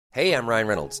Hey, I'm Ryan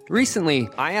Reynolds. Recently,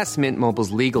 I asked Mint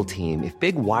Mobile's legal team if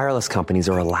big wireless companies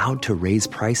are allowed to raise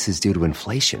prices due to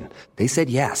inflation. They said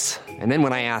yes. And then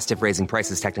when I asked if raising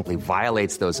prices technically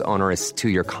violates those onerous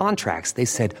two-year contracts, they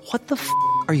said, "What the f***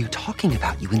 are you talking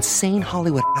about, you insane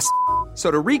Hollywood ass?" So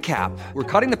to recap, we're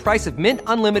cutting the price of Mint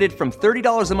Unlimited from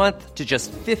 $30 a month to just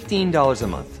 $15 a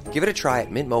month. Give it a try at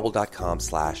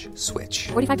mintmobile.com/switch.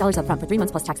 $45 up front for 3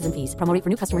 months plus taxes and fees. Promo rate for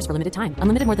new customers for limited time.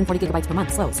 Unlimited more than 40 gigabytes per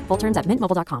month. Slows full terms at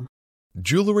mintmobile.com.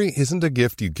 Jewelry isn't a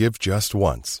gift you give just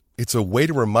once. It's a way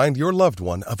to remind your loved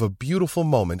one of a beautiful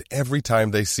moment every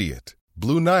time they see it.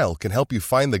 Blue Nile can help you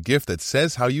find the gift that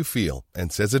says how you feel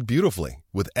and says it beautifully,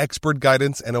 with expert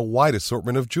guidance and a wide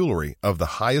assortment of jewelry of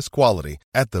the highest quality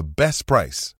at the best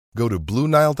price. Go to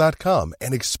BlueNile.com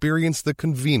and experience the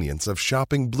convenience of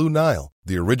shopping Blue Nile,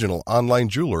 the original online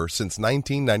jeweler since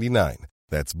 1999.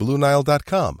 That's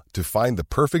BlueNile.com to find the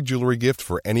perfect jewelry gift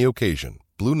for any occasion.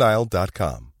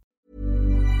 BlueNile.com.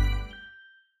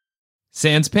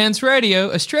 Sans Pants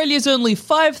Radio, Australia's only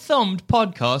 5-thumbed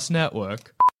podcast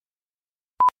network.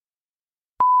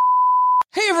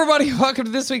 Hey everybody, welcome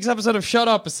to this week's episode of Shut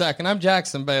Up a Second. I'm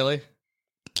Jackson Bailey.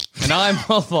 And I'm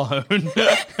alone. I'm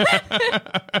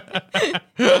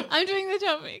doing the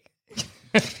topic.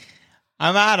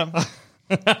 I'm Adam.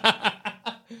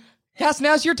 Cass,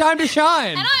 now's your time to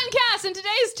shine. And I'm Cass, and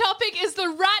today's topic is the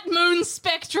rat moon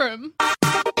spectrum.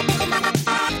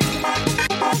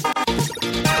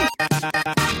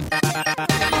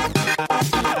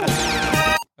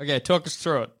 Okay, talk us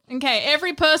through it. Okay,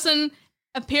 every person,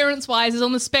 appearance-wise, is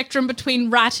on the spectrum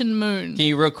between rat and moon. Can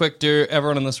you real quick do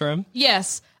everyone in this room?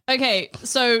 Yes. Okay,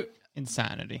 so...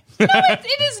 Insanity. No,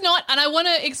 it is not, and I want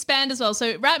to expand as well.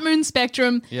 So, rat moon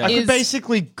spectrum is... I could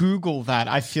basically Google that.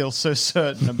 I feel so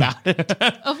certain about it.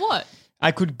 Of what?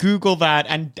 I could Google that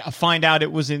and find out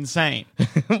it was insane.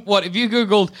 What, if you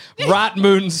Googled rat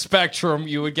moon spectrum,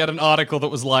 you would get an article that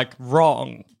was like,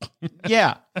 wrong.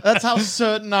 Yeah, that's how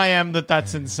certain I am that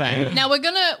that's insane. Now we're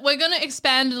gonna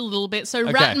expand it a little bit. So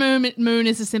rat moon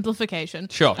is a simplification.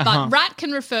 Sure. But rat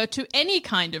can refer to any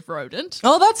kind of rodent.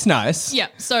 Oh, that's nice. Yeah,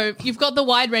 so you've got the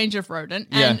wide range of rodent,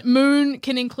 and Yeah. moon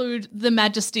can include the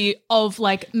majesty of,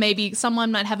 like, maybe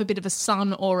someone might have a bit of a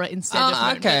sun aura instead of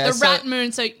moon. okay, The so- rat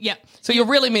moon, so yeah. So you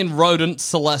really mean rodent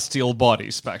celestial body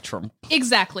spectrum.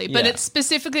 Exactly, but Yeah. it's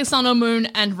specifically sun or moon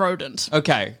and rodent.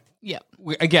 Okay. Yeah.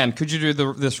 Again, could you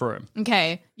do this room?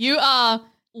 Okay, you are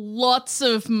lots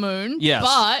of moon, Yes.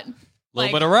 but... A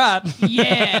little bit of rat.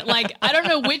 Yeah, like, I don't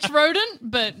know which rodent,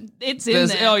 but it's in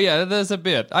there. Oh, yeah, there's a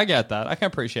bit. I get that. I can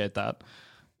appreciate that.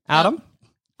 Adam?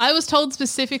 I was told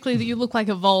specifically that you look like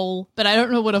a vole, but I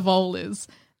don't know what a vole is.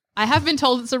 I have been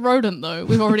told it's a rodent, though.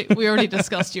 We already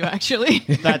discussed you, actually.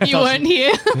 You weren't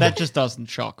here. That just doesn't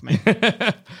shock me.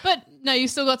 But no, you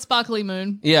still got sparkly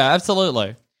moon. Yeah,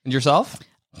 absolutely. And yourself?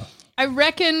 I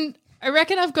reckon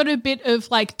I've got a bit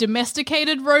of, like,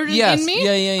 domesticated rodent in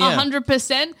me. Yeah.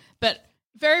 100%, but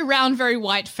very round, very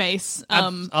white face.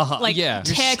 Like yeah. Your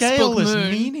textbook scale is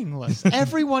moon. meaningless.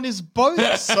 Everyone is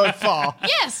both so far.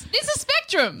 Yes, it's a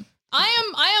spectrum.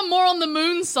 I am more on the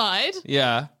moon side.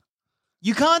 Yeah.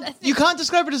 You can't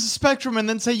describe it as a spectrum and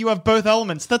then say you have both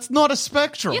elements. That's not a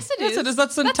spectrum. Yes, it Yes, is. it is.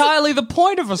 That's entirely the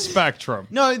point of a spectrum.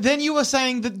 No, then you were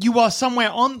saying that you are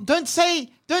somewhere on. Don't say,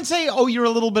 oh, you're a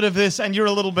little bit of this and you're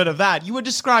a little bit of that. You were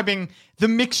describing the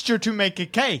mixture to make a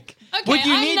cake. Okay, What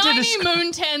you I'm need 90 to describe.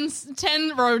 moon,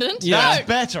 10 rodent. Yeah.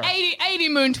 That's No, better. 80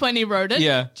 moon, 20 rodent.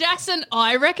 Yeah. Jackson,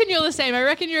 I reckon you're the same. I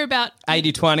reckon you're about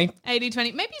 80-20. 80,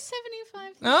 20, maybe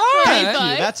 75. All right.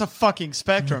 25. That's a fucking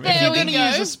spectrum. There if you're we going to go.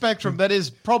 use a spectrum that is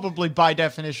probably by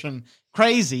definition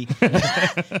crazy,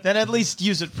 then at least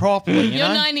use it properly. You You're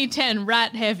know? 90-10,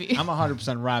 rat heavy. I'm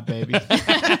 100% rat, baby.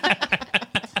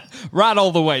 Right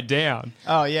all the way down.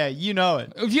 Oh, yeah, you know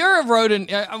it. If you're a rodent...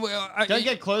 Don't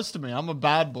get close to me. I'm a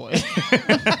bad boy.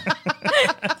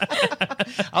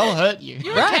 I'll hurt you.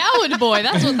 You're a coward boy.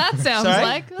 That's what that sounds Sorry?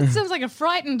 like. That sounds like a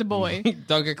frightened boy.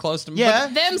 Don't get close to me. Yeah.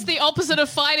 Them's the opposite of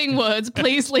fighting words.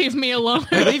 Please leave me alone.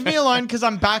 Leave me alone because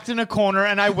I'm backed in a corner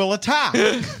and I will attack.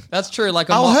 That's true. Like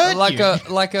a... I'll hurt you.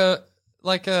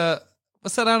 Like a...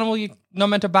 What's that animal you not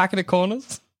meant to back into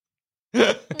corners?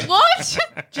 What?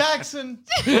 Jackson,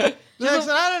 I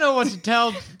don't know what to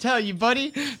tell you,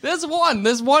 buddy. There's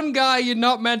one guy you're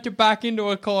not meant to back into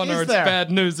a corner. Is It's there?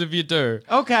 bad news if you do.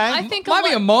 Okay. I think Might be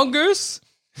a lot- mongoose.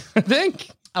 I think.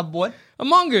 A what? A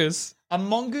mongoose. A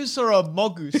mongoose or a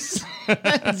mogoose?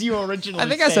 As you originally I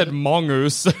think I said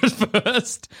mongoose at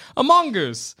first. A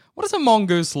mongoose. What does a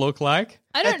mongoose look like?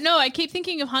 I don't know. I keep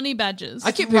thinking of honey badgers.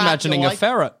 I keep rat imagining a like.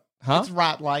 ferret. Huh? It's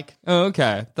rat-like. Oh,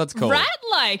 okay. That's cool.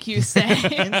 Rat-like, you say?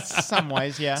 In some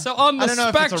ways, yeah. So on the I don't know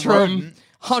if it's a spectrum, rodent.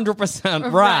 100% A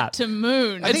rat. to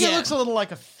moon. I think Yeah. it looks a little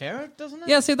like a ferret, doesn't it?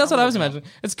 Yeah, see, that's what I was I'll look it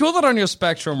imagining. It's cool that on your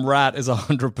spectrum, rat is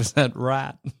 100%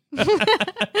 rat. up.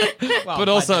 Well, But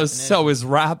by also, definition. so is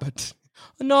rabbit.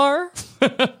 No.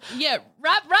 Yeah,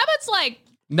 rabbit's like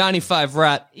 95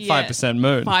 rat, 5%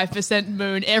 moon. 5%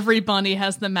 moon. Every bunny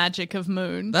has the magic of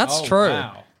moon. That's Oh, true.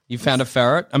 wow. You found a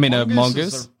ferret? I mean, a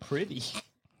mongoose? are pretty.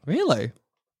 Really?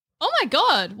 Oh my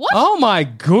god! What? Oh my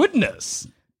goodness.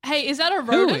 Hey, is that a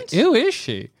Who rodent? is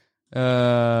she?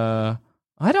 I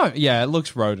don't. Yeah, it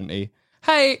looks rodent-y.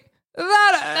 Hey,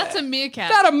 That's a meerkat.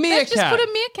 That a They've meerkat. just put a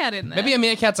meerkat in there. Maybe a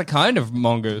meerkat's a kind of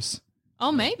mongoose.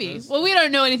 Oh, maybe. Well, we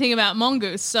don't know anything about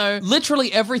mongoose, so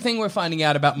Literally everything we're finding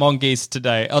out about mongoose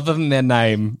today, other than their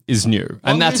name, is new,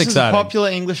 and that's Mongoose exciting. is a popular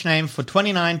English name for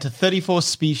 29 to 34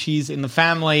 species in the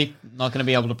family. Not going to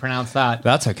be able to pronounce that.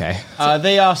 That's okay.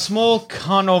 They are small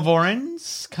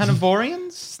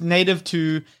carnivorians, native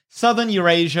to southern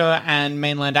Eurasia and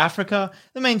mainland Africa.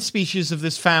 The main species of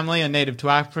this family are native to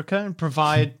Africa and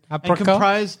provide and Africa?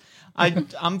 comprise.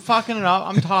 I'm fucking it up.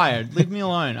 I'm tired. Leave me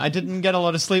alone. I didn't get a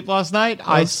lot of sleep last night.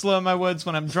 I slur my words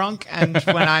when I'm drunk and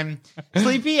when I'm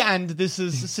sleepy, and this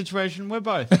is a situation where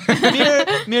both.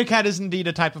 Meerkat is indeed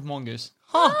a type of mongoose.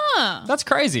 That's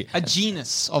crazy. A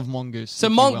genus of mongoose. So,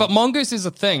 if you will. but mongoose is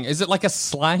a thing. Is it like a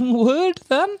slang word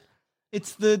then?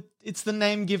 It's the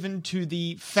name given to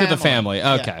the family. To the family.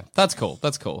 Yeah. Okay, that's cool.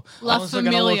 That's cool. La also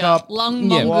gonna Familia, look up Lung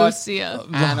Yeah.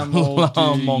 Mongoosea. Animal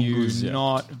do Mongoose, you yeah.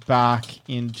 not back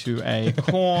into a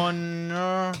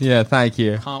corner? Yeah, thank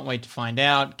you. Can't wait to find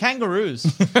out. Kangaroos.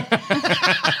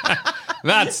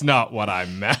 That's not what I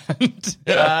meant.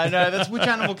 No, that's which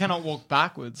animal cannot walk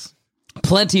backwards.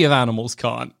 Plenty of animals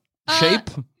can't. Sheep,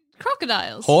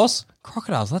 Crocodiles. horse,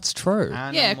 crocodiles. That's true. Yeah,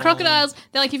 Animal- crocodiles.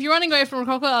 They're like, if you're running away from a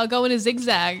crocodile, go in a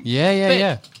zigzag. Yeah, But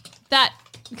yeah. That,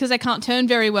 because they can't turn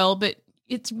very well, but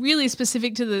it's really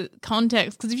specific to the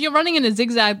context. Because if you're running in a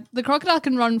zigzag, the crocodile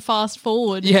can run fast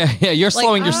forward. Yeah, yeah. You're like,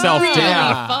 slowing yourself really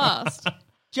down. fast.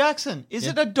 Jackson, is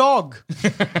it a dog?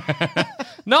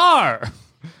 No.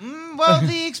 Well,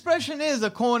 the expression is a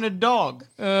cornered dog.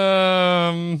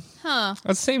 Huh.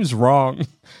 That seems wrong.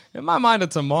 In my mind,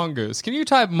 it's a mongoose. Can you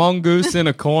type mongoose in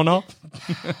a corner?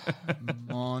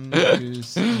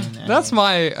 Mongoose. That's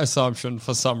my assumption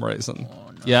for some reason.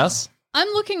 Yes? I'm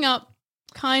looking up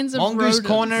kinds of Mongoose rodents.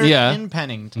 Corner Yeah. in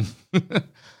Pennington.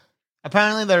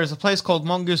 Apparently, there is a place called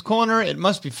Mongoose Corner. It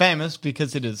must be famous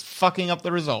because it is fucking up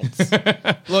the results.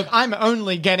 Look, I'm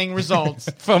only getting results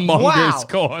For Mongoose Wow.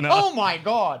 Corner. Oh my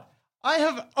god. I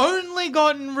have only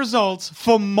gotten results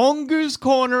for Mongoose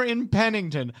Corner in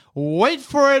Pennington. Wait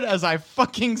for it as I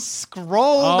fucking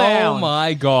scroll Oh down.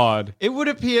 my god. It would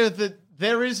appear that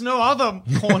there is no other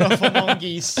corner for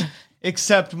mongoose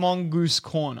except Mongoose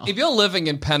Corner. If you're living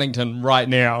in Pennington right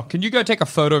now, can you go take a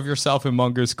photo of yourself in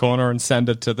Mongoose Corner and send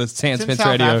it to the It's in Sandsmith South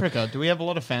Radio? Africa. Do we have a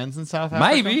lot of fans in South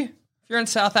Africa? Maybe. If you're in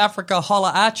South Africa,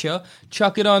 holla at you.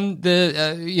 Chuck it on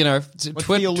the, What's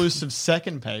the elusive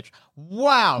second page?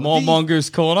 Wow. More the- Mongoose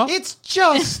Corner. It's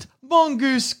just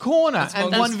Mongoose Corner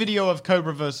and Mongoose. one video of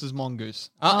Cobra versus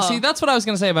Mongoose. See, that's what I was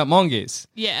going to say about mongoose.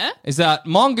 Yeah. Is that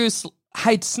mongoose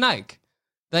hates snake.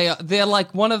 They're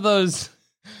like one of those.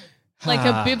 Like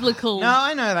a biblical. No,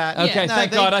 I know that. Okay, No,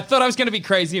 thank they- God. I thought I was going to be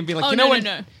crazy and be like, Oh, you know no, when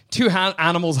no, no. two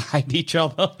animals hate each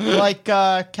other? Like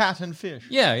cat and fish.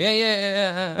 Yeah.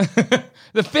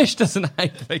 The fish doesn't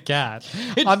hate the cat.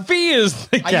 It fears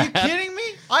the Are cat. you kidding me?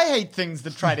 I hate things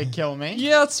that try to kill me.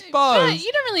 Yeah, I Yeah, suppose.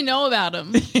 you don't really know about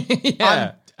them.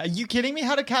 Yeah. Are you kidding me?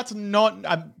 How do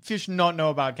fish not know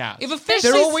about cats? If a fish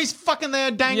They're sees- always fucking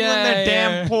there dangling Yeah, their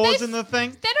damn yeah. paws in the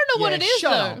thing. They don't know what it is,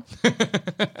 shut though.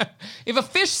 up. If a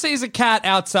fish sees a cat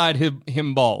outside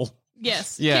him bowl.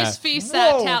 Yes. Yeah. Fish feast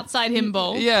sat Whoa. outside him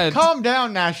bowl. Yeah. Calm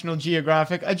down, National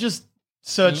Geographic. I just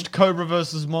searched Cobra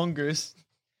versus Mongoose.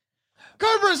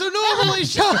 Cobras are normally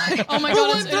shy. Oh my But God,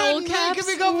 when it's in all threatened, caps.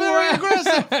 They can become very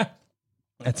aggressive.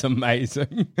 That's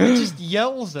amazing. It just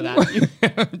yells it at you.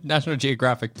 National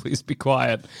Geographic, please be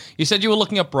quiet. You said you were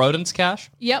looking up rodents, Cash?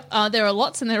 Yep. There are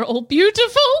lots and they're all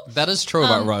beautiful. That is true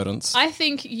about rodents. I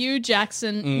think you,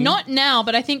 Jackson, not now,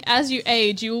 but I think as you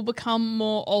age, you will become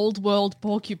more old world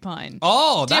porcupine.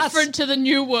 Oh, that's... Different to the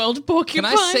new world Can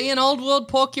porcupine. I see an old world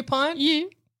porcupine? Yeah.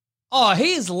 Oh,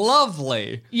 he's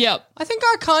lovely. Yep. I think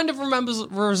I kind of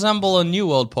resemble a New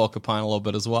World porcupine a little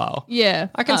bit as well. Yeah.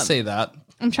 I can see that.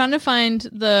 I'm trying to find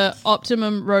the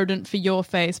optimum rodent for your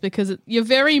face because you're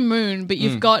very moon, but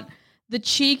you've got the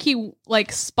cheeky,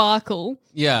 like, sparkle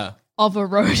Yeah. of a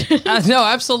rodent. No,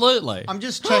 absolutely. I'm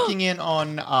just checking in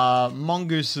on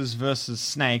mongooses versus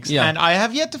snakes, Yeah. and I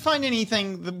have yet to find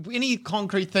any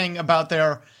concrete thing about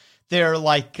their their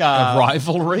like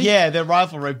rivalry? Yeah, their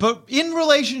rivalry. But in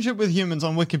relationship with humans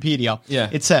on Wikipedia,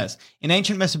 it says, in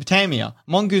ancient Mesopotamia,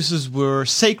 mongooses were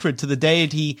sacred to the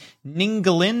deity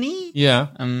Ningalini. Yeah.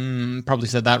 Probably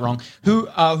said that wrong. Who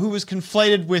was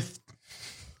conflated with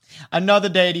another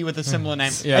deity with a similar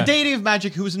name. Yeah. A deity of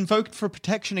magic who was invoked for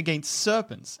protection against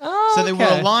serpents. Oh, so they were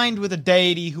okay. aligned with a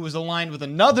deity who was aligned with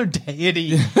another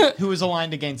deity who was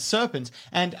aligned against serpents.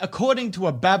 And according to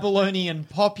a Babylonian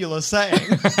popular saying,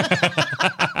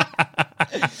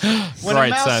 when Great a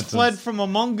mouse sentence. fled from a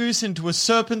mongoose into a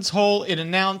serpent's hole, it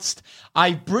announced,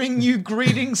 "I bring you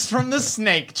greetings from the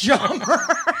snake charmer."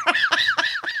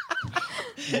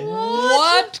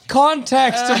 What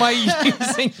context am I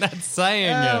using that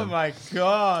saying Oh in? my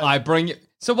god. I bring you.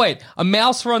 So wait, a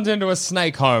mouse runs into a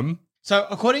snake home. So,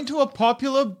 according to a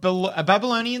popular a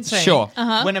Babylonian saying, Sure.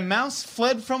 when a mouse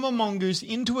fled from a mongoose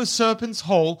into a serpent's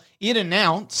hole, it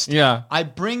announced, Yeah. "I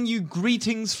bring you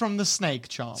greetings from the snake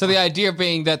charmer." So the idea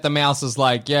being that the mouse is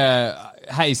like, yeah,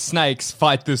 hey, snakes,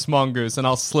 fight this mongoose and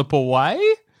I'll slip away?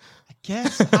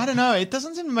 Guess, I don't know. It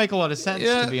doesn't seem to make a lot of sense,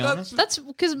 Yeah, to be honest. That's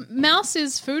because mouse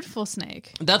is food for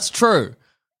snake. That's true.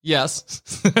 Yes.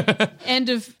 End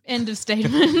of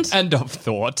statement. End of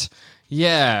thought.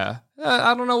 Yeah.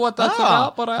 I don't know what that's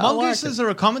about, but I mongooses like it.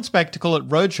 are a common spectacle at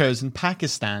roadshows in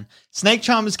Pakistan. Snake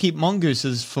charmers keep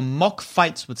mongooses for mock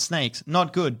fights with snakes.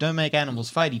 Not good. Don't make animals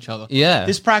fight each other. Yeah.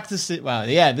 This practice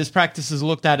is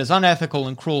looked at as unethical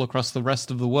and cruel across the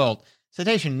rest of the world.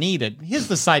 Citation needed. Here's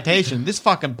the citation. This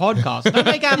fucking podcast. Don't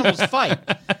make animals fight.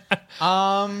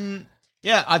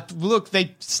 Look,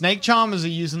 snake charmers are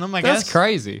using them, I guess. That's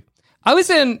crazy. I was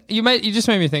in, you just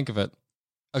made me think of it.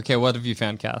 Okay, what have you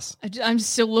found, Cass? I'm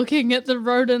still looking at the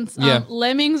rodents. Yeah.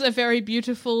 Lemmings are very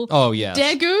beautiful. Oh, yes.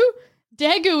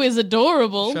 Degu is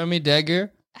adorable. Show me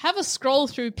Dagger. Have a scroll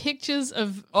through pictures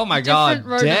of Oh my god, different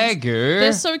rodents. Dagger.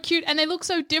 They're so cute and they look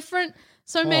so different.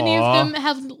 So many Aw. of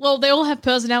them they all have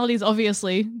personalities,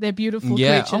 obviously. They're beautiful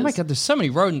Yeah. creatures. Oh my god, there's so many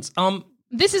rodents.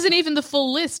 This isn't even the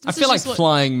full list. I This feel is like just what-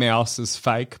 flying mouse is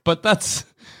fake, but that's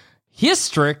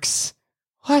Hystrix.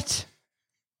 What?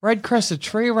 Red crested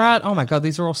tree rat. Oh my god,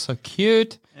 these are all so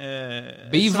cute.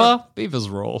 Beaver. Beavers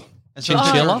rule.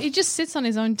 Chinchilla. Oh, he just sits on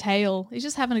his own tail. He's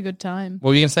just having a good time. What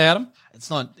were you gonna say, Adam?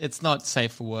 It's not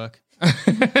safe for work.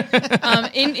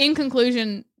 In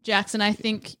conclusion, Jackson, I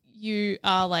think you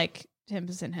are like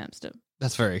 10% hamster.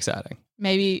 That's very exciting.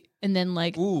 Maybe, and then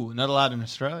like Ooh, not allowed in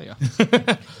Australia.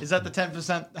 Is that the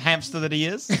 10% hamster that he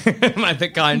is? Am I the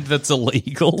kind that's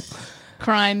illegal?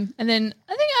 crime, and then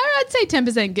I think I'd say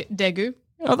 10% Degu.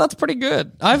 Oh, that's pretty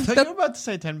good. I thought you were about to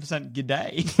say 10%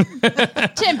 g'day.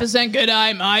 10% good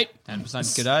eye, mate. 10%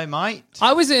 g'day, mate.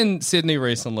 I was in Sydney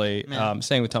recently,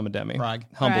 staying with Tom and Demi. Brag.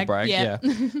 Humble brag, Brag, yeah.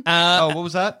 yeah. What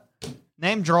was that?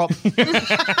 Name drop.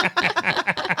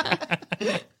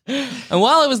 And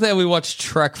while I was there, we watched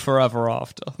Shrek Forever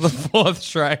After, the fourth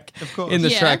Shrek course. in the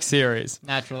Yeah. Shrek series.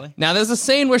 Naturally. Now, there's a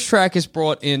scene where Shrek is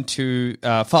brought into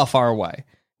Far, Far Away,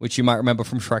 which you might remember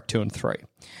from Shrek 2 and 3.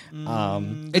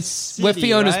 It's where City,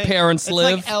 Fiona's right? parents It's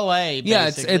live. like LA, Yeah,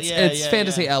 it's basically. it's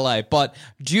fantasy LA, but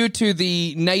due to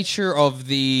the nature of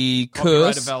the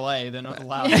Copyright curse of LA, they're not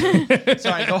allowed.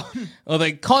 Sorry, go on. or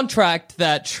the contract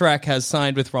that Shrek has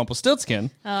signed with Rumpelstiltskin,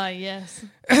 Ah, yes.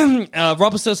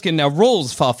 Rumpelstiltskin now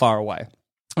rules Far, Far Away.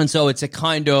 And so it's a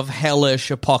kind of hellish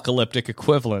apocalyptic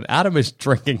equivalent. Adam is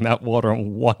drinking that water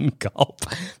in one gulp.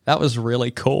 That was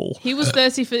really cool. He was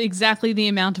thirsty for exactly the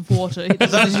amount of water.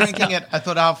 As I was drinking it, I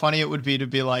thought how funny it would be to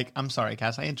be like, I'm sorry,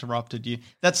 Cass, I interrupted you.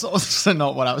 That's also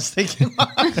not what I was thinking while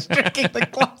I was drinking the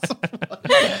glass of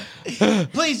water.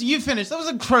 Please, you finish. That was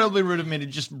incredibly rude of me to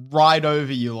just ride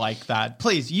over you like that.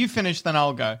 Please, you finish, then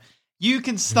I'll go. You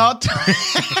can start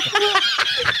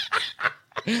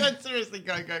No, seriously,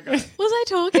 go. Was I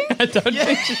talking? I don't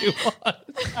think you was.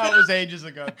 That was ages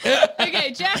ago.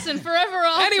 Okay, Jackson, forever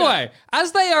after. Anyway,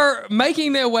 as they are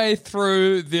making their way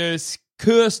through this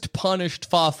cursed, punished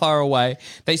Far, Far Away,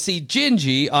 they see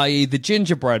Gingy, i.e. the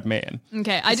gingerbread man.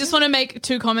 Okay, I just want to make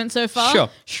 2 comments so far. Sure.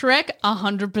 Shrek,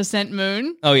 100%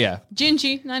 moon. Oh, yeah.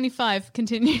 Gingy, 95.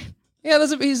 Continue. Yeah,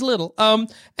 he's little.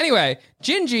 Anyway,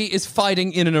 Gingy is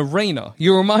fighting in an arena.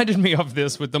 You reminded me of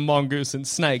this with the mongoose and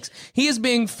snakes. He is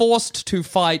being forced to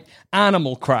fight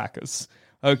animal crackers.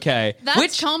 Okay. That's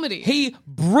which comedy. He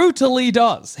brutally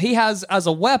does. He has as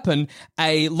a weapon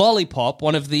a lollipop,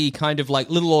 one of the kind of like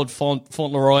Little Lord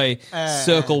Fauntleroy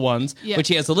circle ones, Yep. which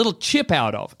he has a little chip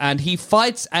out of. And he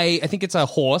fights I think it's a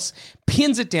horse,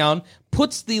 pins it down,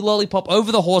 puts the lollipop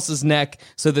over the horse's neck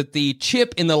so that the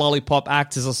chip in the lollipop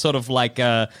acts as a sort of like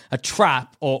a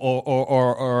trap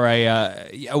or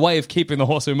a way of keeping the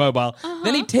horse immobile.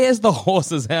 Then he tears the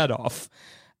horse's head off.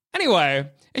 Anyway,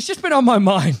 it's just been on my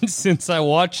mind since I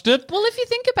watched it. Well, if you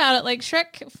think about it, like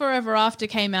Shrek Forever After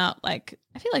came out like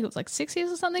I feel like it was like 6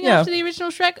 years or something Yeah. after the original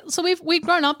Shrek. So we'd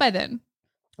grown up by then.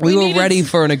 We were needed- ready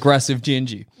for an aggressive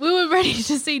Gingy. We were ready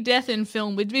to see death in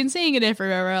film. We'd been seeing it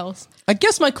everywhere else. I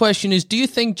guess my question is, do you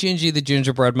think Gingy the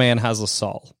Gingerbread Man has a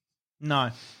soul? No.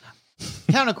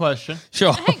 Counter question.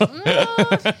 Sure.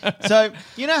 So,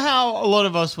 you know how a lot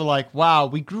of us were like, wow,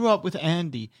 we grew up with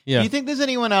Andy. Yeah. Do you think there's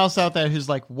anyone else out there who's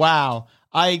like, wow,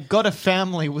 I got a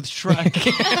family with Shrek?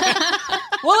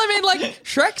 Well, I mean, like,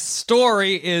 Shrek's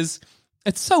story is...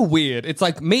 It's so weird. It's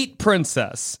like meet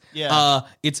princess. Yeah.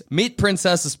 It's meet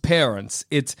princess's parents.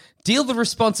 It's deal the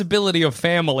responsibility of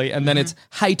family, and then it's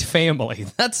hate family.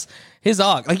 That's his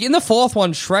arc. Like in the fourth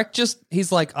one, Shrek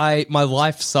he's like, my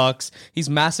life sucks. He's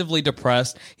massively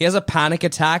depressed. He has a panic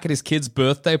attack at his kid's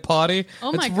birthday party.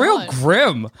 Oh my it's real God.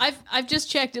 grim. I've just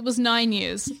checked. It was 9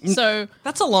 years. So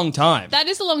That's a long time. that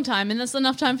is a long time, and that's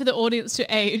enough time for the audience to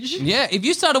age. Yeah, if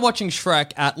you started watching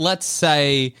Shrek at, let's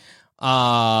say,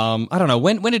 I don't know,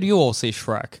 when did you all see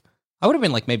Shrek? I would have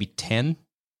been like maybe 10.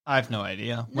 I have no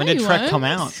idea. When No, did you Shrek won't. come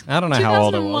out? I don't know how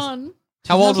old I was. 2001.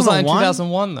 How old was I in 2001?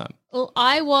 2001 then? Well,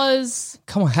 I was,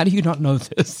 Come on, how do you not know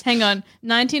this? hang on,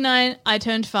 99, I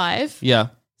turned 5. Yeah,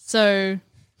 So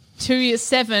 2 years,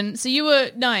 7. So you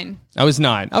were 9. I was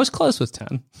 9. I was close with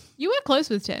 10. You were close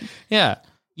with 10. Yeah.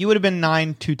 You would have been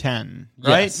 9 to 10,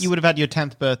 right? Yes. You would have had your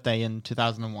 10th birthday in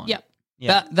 2001. Yep.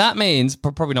 Yeah. That means,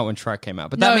 probably not when Shrek came out,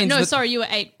 but No, that means no, that, sorry, you were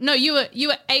 8. No, you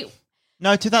were 8.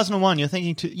 No, 2001. You're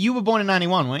thinking you were born in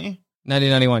 91, weren't you?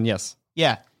 1991, yes.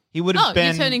 Yeah. He would have Oh,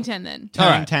 been you're turning 10 then.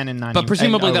 turning All right. 10 in 90. But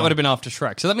presumably that 01. would have been after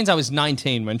Shrek. So that means I was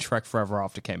 19 when Shrek Forever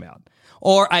After came out.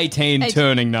 Or 18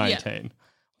 turning 19.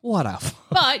 What a...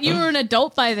 But you were an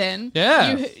adult by then.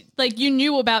 Yeah. You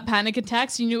knew about panic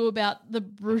attacks. You knew about the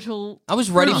brutal. I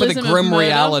was ready for the brutalism of grim murder.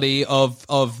 reality of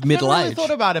middle I never really age. thought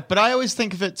about it, but I always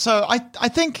think of it. So I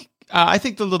think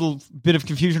the little bit of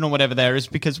confusion or whatever there is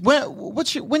because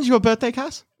when's your birthday,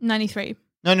 Cass? 93.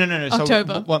 No. So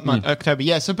October. what month? October.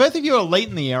 Yeah. So both of you are late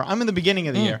in the year. I'm in the beginning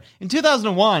of the year. In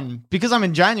 2001, because I'm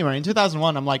in January. In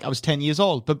 2001, I'm like I was 10 years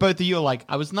old, but both of you are like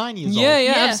I was 9 years Yeah, old.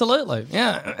 yeah, Yeah. absolutely.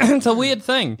 Yeah, it's a weird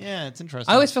thing. Yeah, it's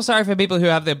interesting. I always feel sorry for people who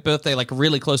have their birthday like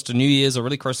really close to New Year's or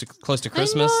really close to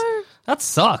Christmas. know. That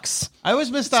sucks. I always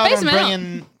missed out Space on them out.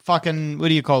 bringing fucking what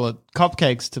do you call it?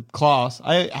 Cupcakes to class.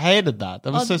 I hated that.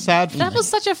 That was so sad for That me. was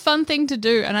such a fun thing to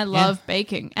do, and I love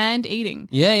baking and eating.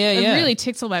 Yeah, yeah, It yeah. really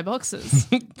ticks all my boxes.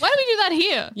 Why do we do that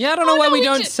here? Yeah, I don't know why we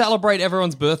don't do- celebrate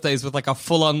everyone's birthdays with like a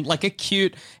full-on, like a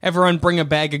cute, everyone bring a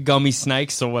bag of gummy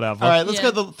snakes or whatever. All right, let's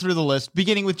Yeah. go through the list,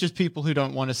 beginning with just people who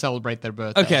don't want to celebrate their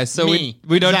birthday. Okay, so Me,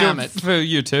 we don't damn do it for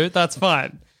you two. That's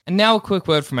fine. And now a quick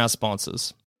word from our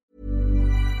sponsors.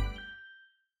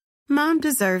 Mom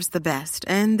deserves the best,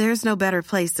 and there's no better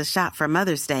place to shop for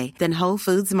Mother's Day than Whole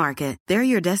Foods Market. They're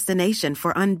your destination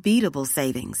for unbeatable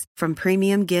savings, from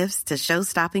premium gifts to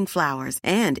show-stopping flowers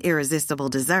and irresistible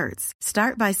desserts.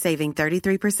 Start by saving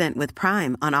 33% with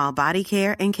Prime on all body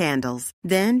care and candles.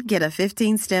 Then get a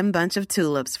 15-stem bunch of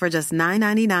tulips for just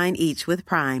 $9.99 each with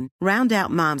Prime. Round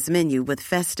out Mom's menu with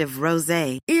festive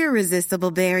rosé,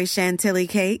 irresistible berry chantilly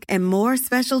cake, and more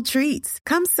special treats.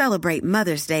 Come celebrate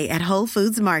Mother's Day at Whole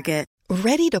Foods Market.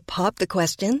 Ready to pop the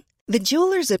question? The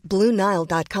jewelers at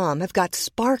BlueNile.com have got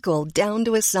sparkle down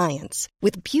to a science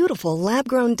with beautiful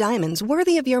lab-grown diamonds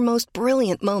worthy of your most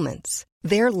brilliant moments.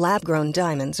 Their lab-grown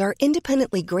diamonds are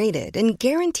independently graded and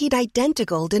guaranteed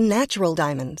identical to natural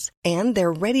diamonds, and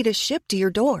they're ready to ship to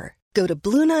your door. Go to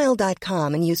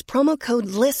BlueNile.com and use promo code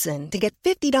LISTEN to get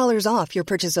 $50 off your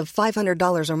purchase of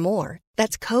 $500 or more.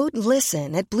 That's code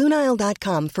LISTEN at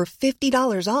BlueNile.com for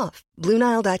 $50 off.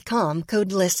 BlueNile.com,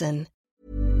 code LISTEN.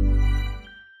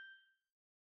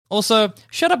 Also,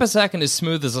 Shut Up a Second is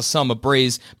smooth as a summer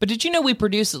breeze, but did you know we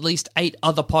produce at least 8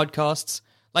 other podcasts?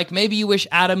 Like maybe you wish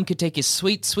Adam could take his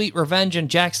sweet, sweet revenge on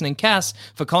Jackson and Cass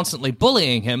for constantly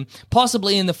bullying him,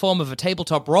 possibly in the form of a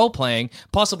tabletop role-playing,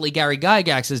 possibly Gary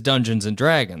Gygax's Dungeons &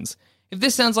 Dragons. If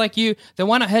this sounds like you, then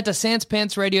why not head to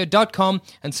sanspantsradio.com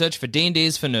and search for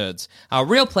D&D's for Nerds, our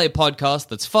real play podcast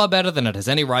that's far better than it has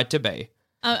any right to be.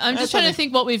 I'm just trying to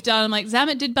think what we've done. I'm like,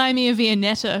 Zamet did buy me a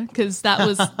Viennetta because that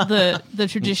was the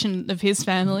tradition of his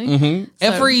family. Mm-hmm. So-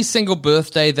 Every single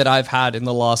birthday that I've had in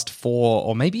the last 4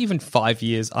 or maybe even 5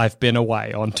 years, I've been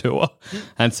away on tour,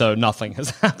 and so nothing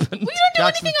has happened. We don't do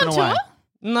Jackson's anything on been away. tour.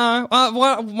 No,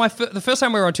 the first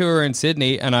time we were on tour we were in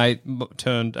Sydney, and I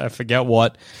I forget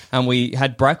what, and we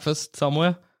had breakfast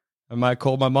somewhere. And I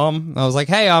called my mom. I was like,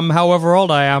 "Hey, I'm however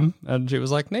old I am," and she was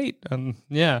like, "Neat." And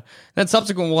yeah, then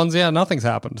subsequent ones, yeah, nothing's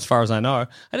happened as far as I know.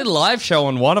 I did a live show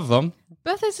on one of them.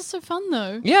 Birthdays are so fun,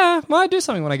 though. Yeah, well, I do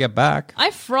something when I get back.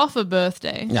 I froth a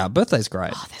birthday. Yeah, birthday's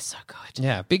great. Oh, they're so good.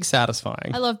 Yeah, big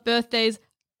satisfying. I love birthdays.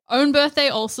 Own birthday,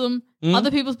 awesome.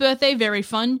 Other people's birthday, very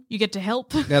fun. You get to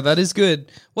help. Yeah, that is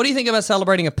good. What do you think about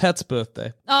celebrating a pet's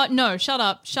birthday? No, shut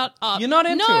up. Shut up. You're not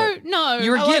into it? No.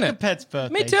 You're I again like it. a pet's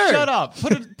birthday. Me too. Shut up.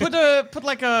 Put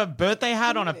like a birthday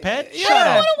hat on a pet. I Shut don't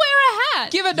up. want to wear a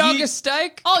hat. Give a dog a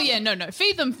steak. Oh, yeah, no.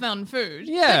 Feed them fun food.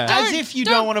 Yeah. But As if you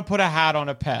don't want to put a hat on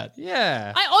a pet.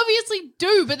 Yeah. I obviously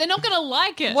do, but they're not going to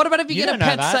like it. What about if you You get a don't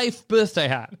know that. pet-safe birthday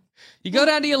hat? You go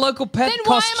down to your local pet Then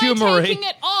why am I costumery. taking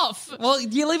it off? Well,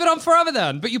 you leave it on forever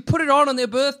then, but you put it on their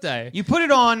birthday. You put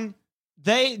it on.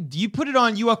 You put it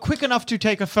on. You are quick enough to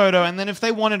take a photo, and then if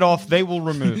they want it off, they will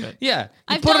remove it. Yeah. You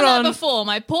I've put done it that on. before.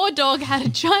 My poor dog had a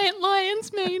giant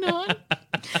lion's mane on.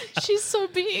 She's so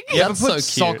big. You ever That's put so cute.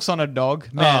 socks on a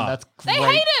dog? Man, Oh. that's They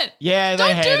great. hate it. Yeah, they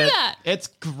Don't hate do it. that. It's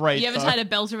great. You ever though. tied a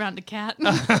belt around a cat? They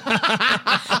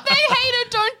hate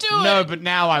it. Don't do it. No, but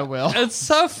now I will. It's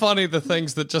so funny the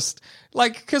things that just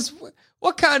like because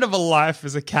what kind of a life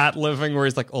is a cat living where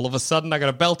he's like all of a sudden I got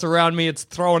a belt around me, it's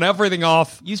throwing everything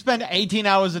off. You spend 18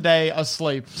 hours a day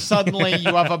asleep. Suddenly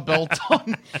you have a belt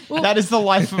on. That is the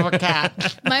life of a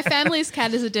cat. My family's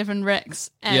cat is a Devon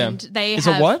Rex, and Yeah. they Is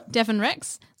a have what? Devon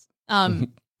Rex.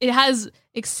 It has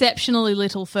exceptionally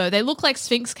little fur. They look like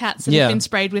Sphinx cats that Yeah. have been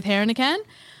sprayed with hair in a can.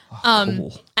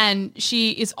 Cool. And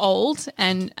she is old,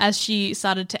 and as she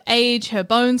started to age, her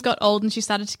bones got old, and she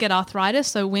started to get arthritis.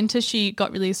 So winter, she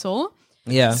got really sore.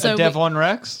 Yeah. So Devon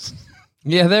Rex?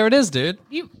 Yeah, there it is, dude.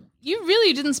 you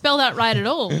really didn't spell that right at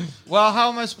all. Well, how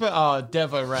am I supposed... Oh,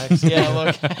 Devo Rex. Yeah,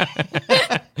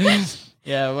 look.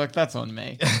 Yeah, look, that's on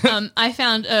me. I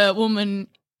found a woman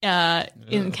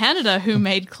in Canada who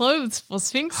made clothes for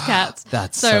Sphinx cats.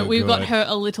 That's so so we've got good. her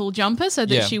a little jumper so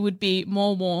that Yeah. she would be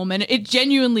more warm, and it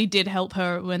genuinely did help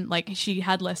her when she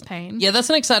had less pain. Yeah, that's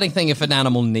an exciting thing if an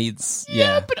animal needs.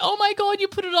 Yeah, but oh my god, you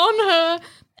put it on her,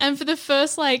 and for the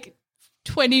first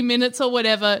 20 minutes or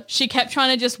whatever, she kept trying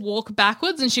to just walk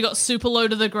backwards, and she got super low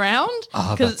to the ground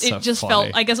Oh, because that's it so just funny.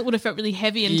 felt. I guess it would have felt really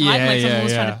heavy and tight, like someone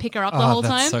was trying to pick her up the whole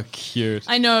time. That's so cute.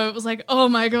 I know, it was like, oh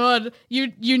my god, you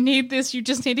need this. You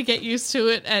just need to get used to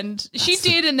it, and she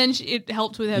did, and then it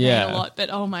helped with her pain Yeah. a lot.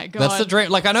 But oh my god, That's the dream.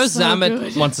 Like I know So Zamet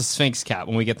good. wants a Sphinx cat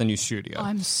when we get the new studio.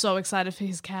 I'm so excited for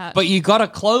his cat. But you got to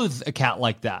clothe a cat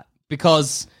like that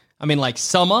because, I mean, like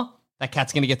summer, that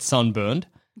cat's going to get sunburned,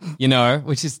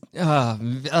 which is.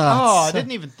 I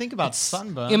didn't even think about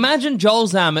sunburn. Imagine Joel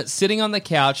Zamet sitting on the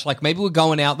couch, like maybe we're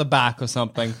going out the back or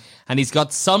something, and he's got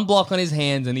sunblock on his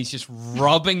hands and he's just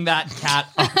rubbing that cat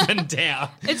up and down.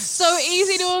 it's so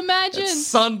easy to imagine.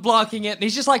 Sunblocking it, and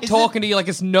he's just like talking to you like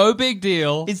it's no big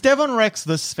deal. Is Devon Rex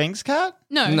the Sphinx cat?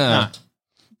 No, No.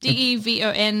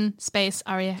 DEVON space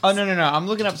REX. Oh, no. I'm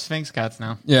looking up Sphinx cats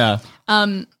now. Yeah.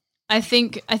 I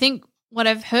think what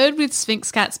I've heard with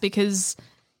Sphinx cats, because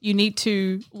you need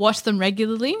to wash them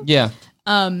regularly, Yeah.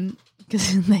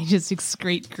 because they just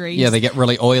excrete grease. Yeah, they get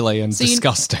really oily and So you-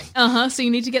 disgusting. So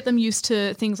you need to get them used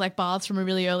to things like baths from a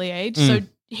really early age. So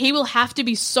he will have to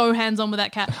be so hands-on with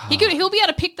that cat. He'll be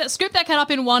able to scoop that cat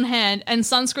up in one hand and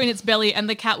sunscreen its belly, and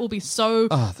the cat will be so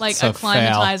so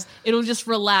acclimatized. It'll just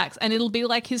relax, and it'll be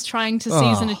like he's trying to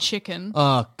season a chicken.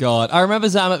 Oh, God. I remember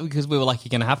Zamet because we were like, you're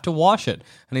going to have to wash it.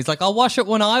 And he's like, I'll wash it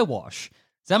when I wash.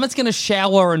 Zamet's going to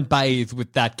shower and bathe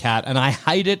with that cat, and I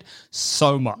hate it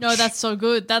so much. No, that's so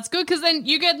good. That's good, because then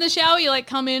you get in the shower, you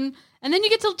come in, and then you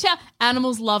get to towel.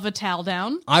 Animals love a towel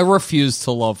down. I refuse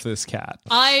to love this cat.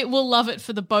 I will love it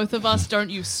for the both of us.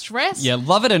 Don't you stress. Yeah,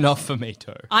 love it enough for me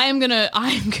too. I am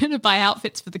gonna buy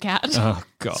outfits for the cat. Oh,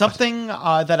 God. Something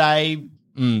that I,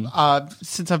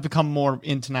 since I've become more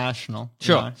international, you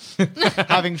Sure. know,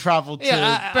 having traveled to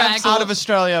Brag. out of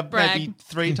Australia Brag. maybe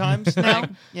 3 times now.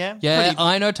 Yeah. Yeah, Pretty-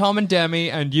 I know Tom and Demi,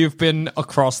 and you've been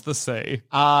across the sea.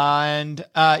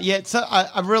 So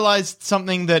I realized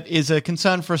something that is a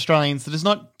concern for Australians that is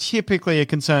not typically a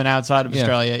concern outside of Yeah.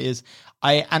 Australia is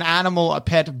an animal, a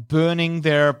pet, burning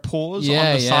their paws Yeah,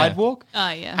 on the yeah. sidewalk. Oh,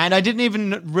 yeah. And I didn't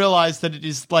even realize that it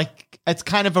is it's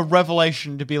kind of a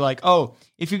revelation to be like, oh,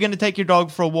 if you're going to take your dog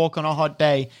for a walk on a hot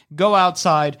day, go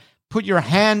outside, put your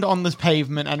hand on the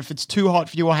pavement, and if it's too hot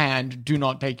for your hand, do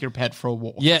not take your pet for a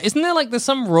walk. Yeah, isn't there there's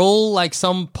some rule,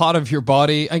 some part of your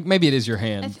body, maybe it is your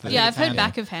hand. I've heard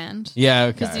back of hand.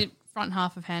 Yeah, Because okay. the front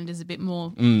half of hand is a bit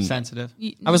more Sensitive.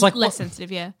 I was like, less what- sensitive.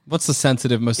 Yeah. What's the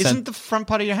sensitive most Isn't the front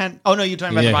part of your hand? Oh no, you're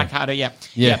talking about Yeah. the back part. Yeah.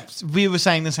 Yeah. We were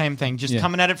saying the same thing, just Yeah.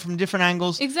 coming at it from different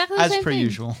angles. Exactly the as same per thing.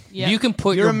 usual. Yeah. You can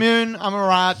put You're your immune. I'm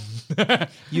alright.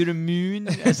 You're the moon,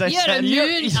 as I You're said. the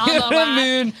moon. You're I'm a the rat.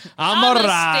 moon. I'm I'm a a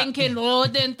rat. stinking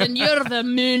rodent, and you're the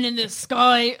moon in the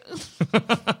sky.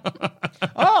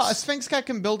 Oh, a Sphinx cat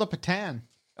can build up a tan.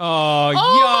 Oh,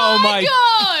 Oh yo, my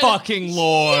God. fucking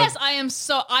lord. Yes,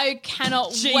 I cannot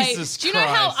wait. Jesus Do you know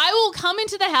how Christ. I will come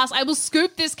into the house, I will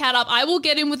scoop this cat up, I will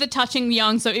get in with a touching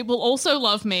young so it will also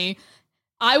love me.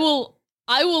 I will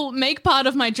make part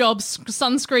of my job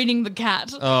sunscreening the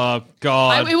cat. Oh,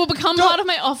 God. It will become part of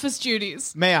my office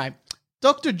duties. May I?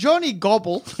 Dr. Johnny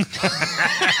Gobble,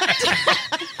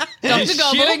 Dr.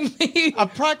 Gobble. Shitting me? a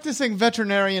practicing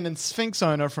veterinarian and Sphinx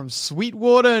owner from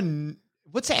Sweetwater.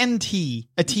 What's NT?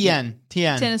 A TN.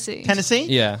 Tennessee. Tennessee?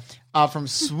 Yeah. From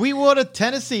Sweetwater,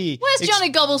 Tennessee. Where's Johnny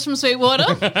Gobbles from Sweetwater?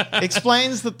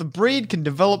 Explains that the breed can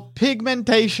develop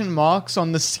pigmentation marks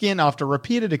on the skin after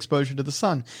repeated exposure to the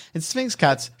sun. And Sphinx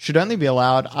cats should only be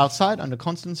allowed outside under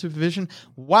constant supervision.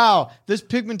 Wow, those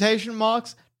pigmentation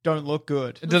marks don't look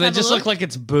good. Do they have a just look. look like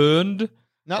it's burned?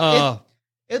 No, Oh.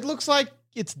 it looks like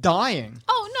it's dying.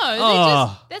 Oh, no,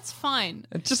 Oh. that's fine.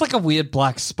 It's just like a weird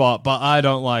black spot, but I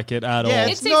don't like it at Yeah, all.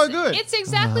 it's no good. It's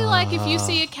exactly like if you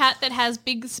see a cat that has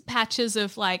big patches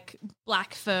of like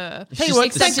black fur. Hey, what?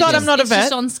 Except Thank God I'm not a it's just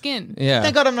vet. on skin. Yeah.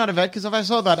 Thank God I'm not a vet, because if I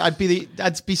saw that, I'd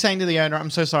be saying to the owner, "I'm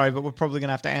so sorry, but we're probably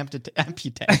gonna have to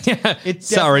amputate." It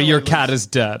Sorry, your definitely cat looks- is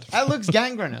dead. That looks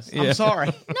gangrenous. I'm sorry.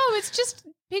 No, it's just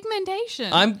pigmentation.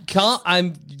 I'm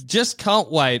just can't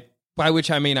wait, by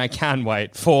which I mean I can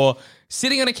wait, for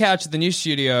sitting on a couch at the new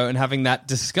studio and having that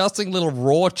disgusting little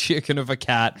raw chicken of a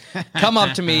cat come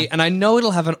up to me, and I know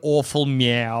it'll have an awful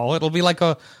meow. It'll be like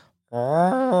a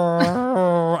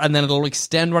and then it'll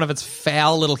extend one of its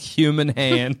foul little human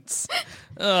hands.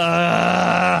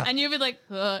 and you'll be like,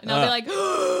 and I'll be like,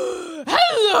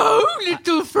 hello,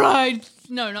 little fried.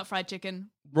 No, not fried chicken.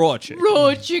 Raw chicken.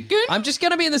 Raw chicken. I'm just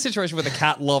going to be in the situation where the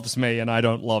cat loves me and I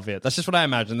don't love it. That's just what I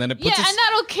imagine. Then it puts Yeah, its, and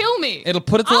that'll kill me. It'll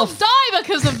put its I'll little- die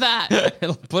because of that.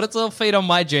 it'll put its little feet on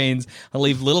my jeans and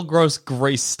leave little gross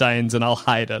grease stains, and I'll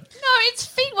hide it. No, its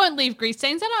feet won't leave grease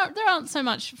stains. There aren't so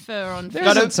much fur on There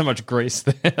feet. isn't so much grease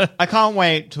there. I can't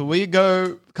wait till we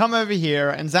come over here,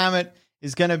 and Zamet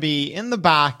is going to be in the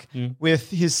back with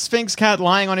his Sphinx cat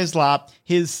lying on his lap,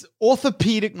 his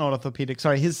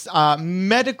his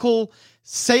medical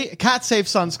cat safe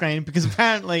sunscreen, because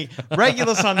apparently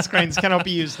regular sunscreens cannot be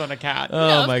used on a cat.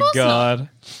 Oh of my course god.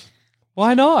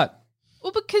 Why not?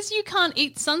 Well, because you can't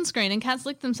eat sunscreen and cats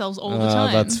lick themselves all the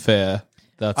time. That's fair.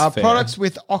 That's fair. Products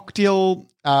with octyl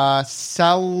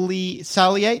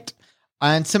saliate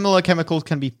and similar chemicals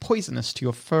can be poisonous to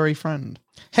your furry friend.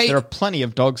 Hey- There are plenty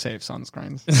of dog safe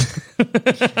sunscreens.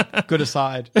 Good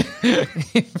aside.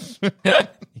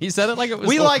 He said it like it was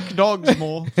We like dogs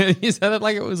more. He said it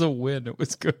like it was a win. It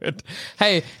was good.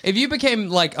 Hey, if you became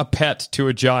like a pet to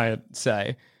a giant,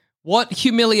 say, what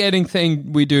humiliating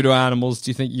thing we do to animals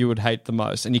do you think you would hate the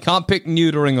most? And you can't pick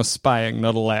neutering or spaying,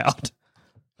 not allowed.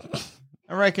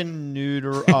 I reckon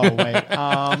neuter. Oh,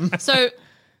 wait. So,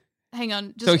 hang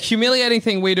on. So, humiliating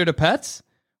thing we do to pets?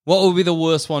 What would be the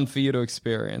worst one for you to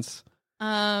experience?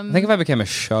 I think if I became a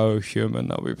show human,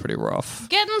 that would be pretty rough.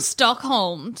 Getting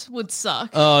Stockholmed would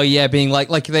suck. Oh yeah, being like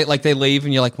they leave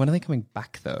and you're like, when are they coming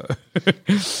back though?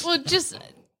 Well, just,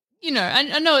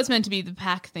 I know it's meant to be the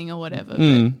pack thing or whatever,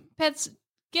 Mm. but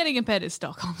getting a pet is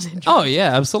Stockholm syndrome. Oh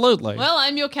yeah, absolutely. Well,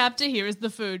 I'm your captor. Here is the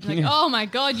food. Like, oh my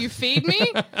god, you feed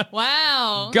me?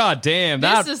 Wow. God damn, This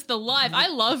that is the life. I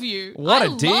love you. What I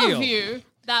a deal. love you.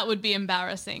 That would be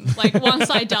embarrassing. Like, once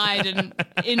I died and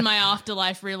in my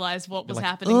afterlife realized what was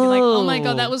happening, be like, oh my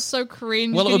god, that was so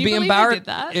cringe. Well, Can it would you be believe I did embarrassing.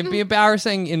 that? It'd be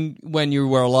embarrassing when you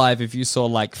were alive if you saw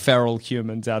like feral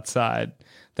humans outside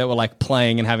that were like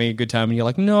playing and having a good time, and you're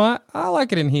like, no, I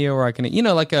like it in here, or I can,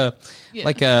 like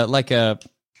a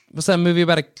what's that movie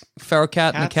about a feral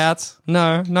cat and the cats?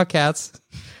 No, not cats.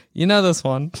 You know this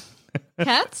one.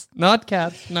 Cats? Not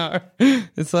cats, no.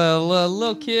 It's a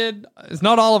little kid. It's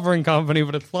not Oliver and Company,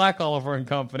 but it's like Oliver and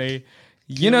Company.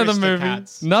 You know the movie.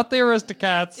 Aristocats. Not the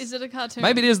Aristocats. Is it a cartoon?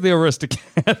 Maybe it is the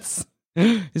Aristocats.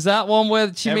 Is that one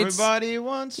where she meets... Everybody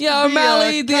wants to Yeah, be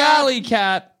O'Malley a the cat. alley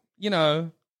cat. You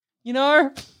know?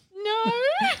 No.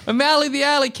 O'Malley the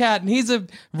alley cat, and he's a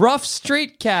rough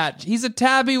street cat. He's a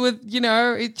tabby with,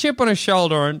 a chip on his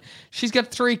shoulder, and she's got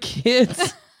 3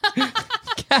 kids.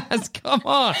 Kaz, come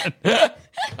on.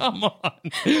 Come on.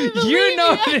 You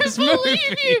know this I movie.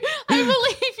 believe you. I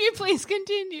believe you. Please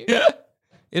continue.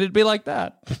 It'd be like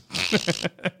that.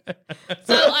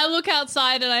 So I look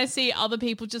outside and I see other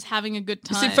people just having a good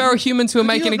You time. see feral humans who are You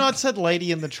making have a... not said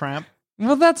Lady and the Tramp.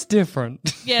 Well, that's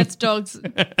different. Yeah, it's dogs.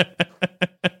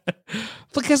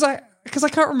 Because Because I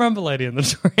can't remember Lady and the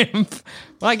Tramp.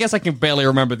 Well, I guess I can barely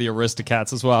remember the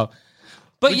Aristocats as well.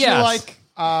 But Would yes. you like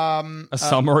a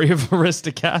summary of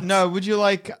Aristocats? No, would you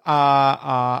like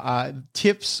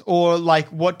tips or like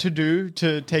what to do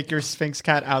to take your Sphinx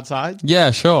cat outside?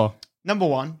 Yeah, sure. Number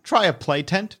 1, try a play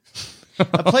tent.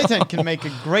 A play tent can make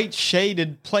a great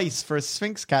shaded place for a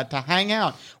Sphinx cat to hang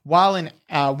out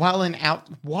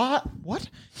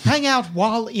Hang out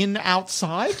while in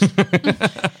outside?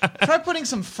 Try putting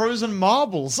some frozen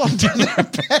marbles onto their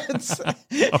beds in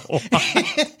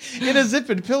a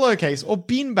zippered pillowcase or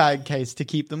beanbag case to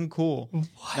keep them cool.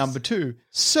 Number 2,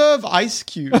 serve ice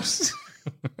cubes.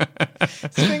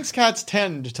 Sphinx cats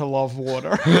tend to love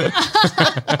water.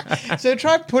 So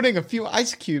try putting a few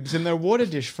ice cubes in their water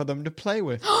dish for them to play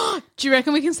with. Do you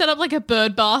reckon we can set up like a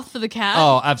bird bath for the cat?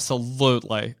 Oh,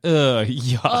 absolutely. Ugh,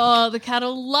 yuck. Oh, the cat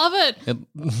will love it.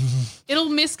 It'll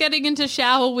miss getting into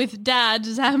shower with Dad,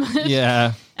 Zaman.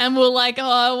 Yeah. And we'll like,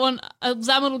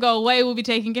 Zaman will go away, we'll be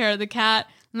taking care of the cat.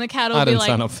 And the cat will I be didn't like,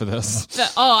 sign up for this.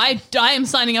 I am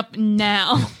signing up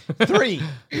now. 3.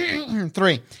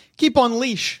 Keep on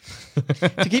leash.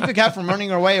 To keep the cat from running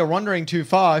away or wandering too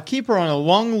far, keep her on a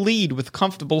long lead with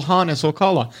comfortable harness or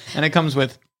collar. And it comes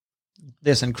with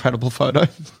this incredible photo.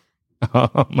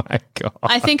 Oh my God.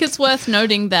 I think it's worth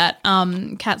noting that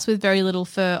cats with very little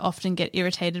fur often get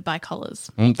irritated by collars.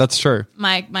 That's true.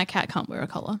 My cat can't wear a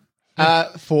collar.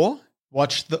 4,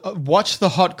 watch the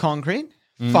hot concrete.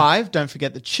 5, don't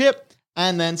forget the chip.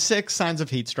 And then 6, signs of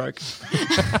heat stroke.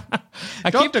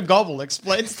 Dr. Gobble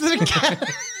explains to the cat.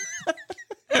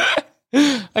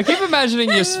 I keep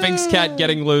imagining your Sphinx cat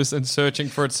getting loose and searching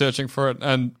for it,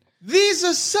 and These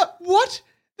are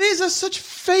These are such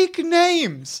fake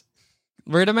names.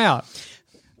 read them out.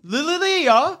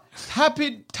 Lilia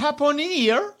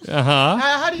Taponir. Uh-huh.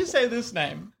 How do you say this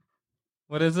name?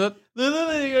 What is it?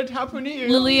 Lilia Taponir.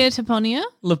 Lilia Taponia?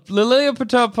 Lilia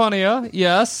Pataponia,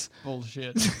 yes.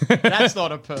 Bullshit. That's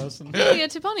not a person. Lilia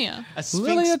Taponia. A Sphinx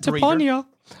Lilia breeder. Taponia.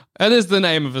 That is the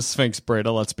name of a Sphinx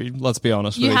breeder, let's be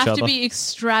honest You with each have other. to be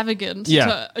extravagant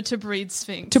to breed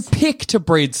Sphinx. to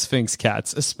breed Sphinx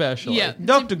cats, especially. Yeah.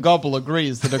 Dr. Gobble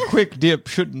agrees that a quick dip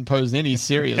shouldn't pose any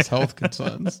serious health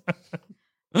concerns.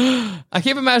 I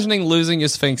keep imagining losing your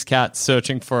Sphinx cat,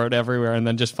 searching for it everywhere, and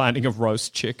then just finding a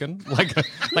roast chicken, like an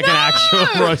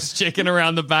actual roast chicken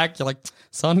around the back. You're like,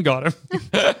 son got him.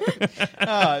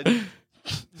 That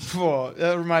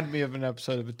reminded me of an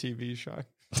episode of a TV show.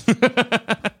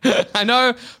 I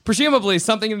know, presumably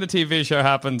something in the TV show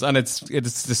happens and it's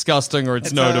disgusting or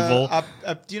it's notable.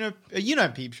 You know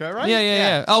Peep Show, right?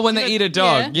 Yeah. Oh, when they eat a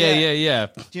dog. Yeah.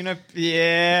 Do you know?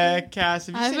 Yeah, Cass.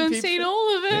 Have you I haven't Peep seen Show?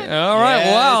 all of it. All right,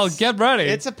 Yeah, well, it's- get ready.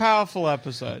 It's a powerful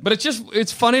episode. But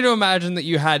it's funny to imagine that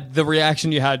you had the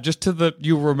reaction you had just to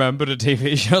you remembered a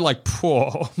TV show, like,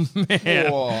 poor man.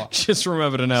 Poor. Just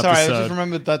remembered an episode. Sorry, I just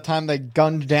remembered that time they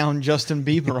gunned down Justin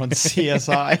Bieber on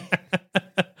CSI.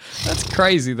 That's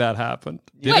crazy that happened.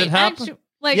 Did Wait, it happen?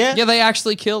 Yeah. Yeah, they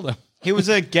actually killed him. He was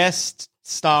a guest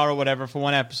star or whatever for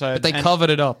one episode. But they and- covered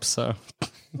it up, so.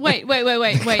 Wait.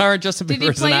 Current Justin Did Bieber he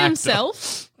is an play actor.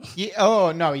 himself? Yeah,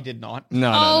 oh, no, he did not.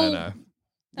 No.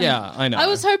 Yeah, I know. I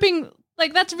was hoping,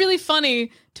 that's really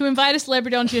funny to invite a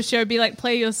celebrity onto your show, be like,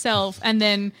 play yourself, and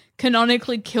then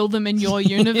canonically kill them in your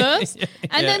universe.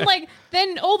 And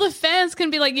then all the fans can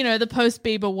be like, the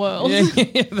post-Bieber world.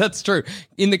 Yeah, that's true.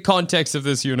 In the context of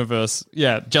this universe,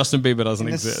 Justin Bieber doesn't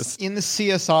exist. In the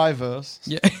CSI verse.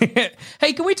 Yeah.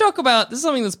 Hey, can we talk about this? Is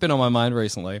something that's been on my mind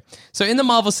recently. So, in the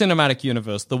Marvel Cinematic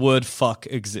Universe, the word "fuck"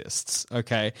 exists.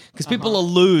 Okay, because people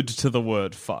allude to the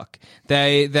word "fuck."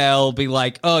 They'll be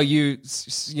like, "Oh, you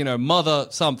mother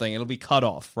something." It'll be cut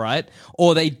off, right?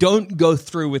 Or they don't go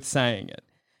through with saying it.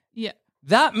 Yeah.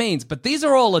 That means, but these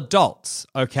are all adults,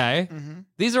 okay?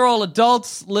 These are all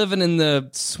adults living in the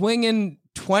swinging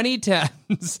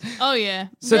 2010s. Oh, yeah.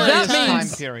 So Really that times. means-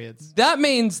 Time periods. That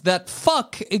means that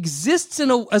fuck exists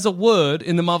as a word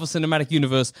in the Marvel Cinematic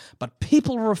Universe, but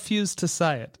people refuse to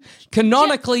say it.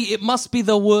 Canonically, it must be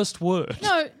the worst word.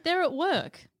 No, they're at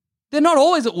work. They're not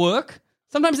always at work.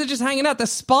 Sometimes they're just hanging out. They're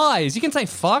spies. You can say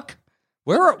fuck.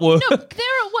 We're at work. No, they're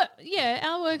at work. Yeah,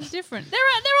 our work is different. They're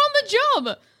on the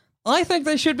job. I think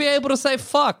they should be able to say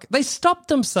fuck. They stopped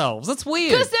themselves. That's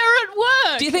weird. Because they're at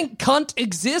work. Do you think cunt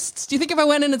exists? Do you think if I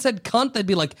went in and said cunt, they'd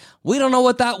be like, we don't know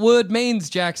what that word means,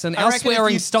 Jackson. I Our reckon if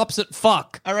swearing you- stops at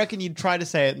fuck. I reckon you'd try to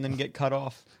say it and then get cut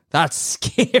off. That's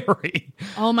scary.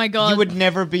 Oh my God. You would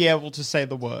never be able to say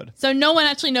the word. So no one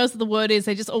actually knows what the word is.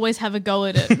 They just always have a go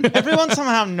at it. Everyone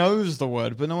somehow knows the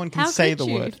word, but no one can How say could the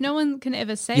you? word. If no one can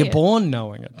ever say You're it. born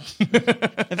knowing it.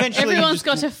 Eventually, you Everyone's just-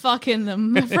 got to fuck in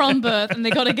them from birth, and they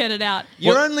got to get it out.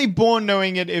 You're only born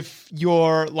knowing it if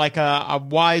you're like a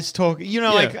wise talker. You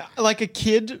know, Yeah. like a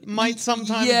kid might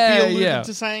sometimes be alluded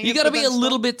to saying You it. got to but be a that's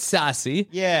little not- bit sassy.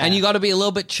 Yeah. And you got to be a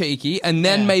little bit cheeky. And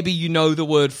then Yeah. maybe you know the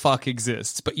word fuck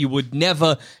exists, but you would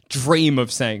never dream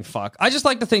of saying fuck. I just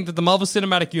like to think that the Marvel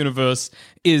Cinematic Universe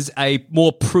is a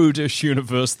more prudish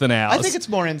universe than ours. I think it's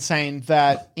more insane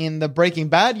that in the Breaking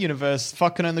Bad universe,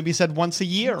 fuck can only be said once a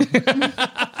year.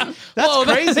 That's Whoa,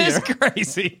 crazy. That is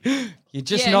crazy. You're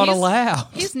just Yeah, not he's- allowed.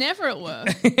 He's never at work.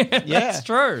 That's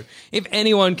true. If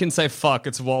anyone can say fuck,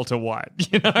 it's Walter White,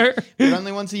 you know? But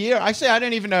only once a year. Actually, I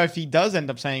don't even know if he does end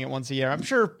up saying it once a year. I'm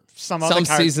sure some other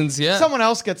seasons, yeah. Someone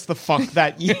else gets the fuck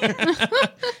that year.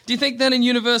 Do you think then in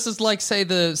universes like, say,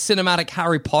 the cinematic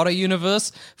Harry Potter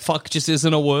universe, fuck just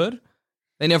isn't a word?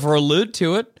 They never allude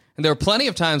to it. And there are plenty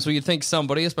of times where you think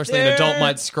somebody, especially an adult,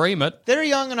 might scream it. They're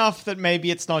young enough that maybe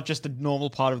it's not just a normal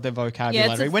part of their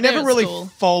vocabulary. We're they're never at really school.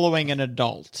 following an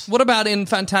adult. What about in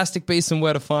Fantastic Beasts and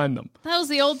Where to Find Them? That was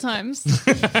the old times.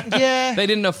 Yeah. They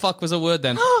didn't know fuck was a word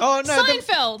then. Oh, no.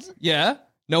 Seinfeld. Yeah?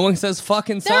 No one says fuck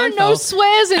in There are Seinfeld. no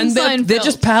swears in and they're Seinfeld.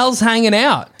 just pals hanging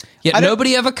out. Yet I don't-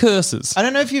 nobody ever curses. I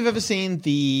don't know if you've ever seen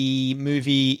the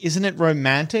movie, Isn't It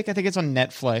Romantic? I think it's on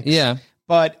Netflix. Yeah.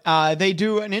 But they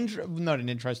do not an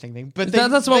interesting thing, but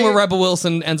That's the one where Rebel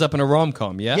Wilson ends up in a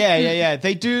rom-com, yeah? Yeah.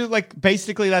 They do like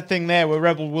basically that thing there where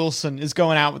Rebel Wilson is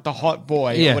going out with the hot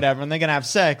boy Yeah. or whatever, and they're gonna have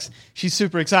sex. She's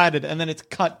super excited, and then it's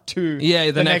cut to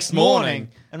the next morning.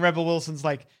 and Rebel Wilson's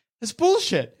like, "It's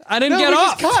bullshit. I didn't No, get we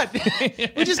off." Just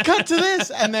cut. We just cut to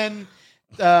this," and then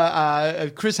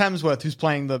Chris Hemsworth, who's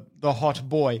playing the hot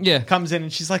boy, comes in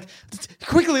and she's like,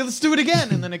 "Quickly, let's do it again."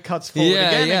 And then it cuts forward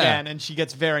again, and she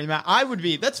gets very mad. I would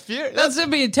be. That's fear. That's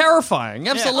be terrifying.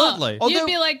 Absolutely. You'd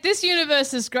be like, this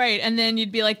universe is great. And then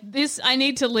you'd be like, I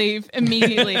need to leave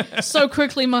immediately. So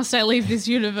quickly must I leave this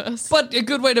universe. But a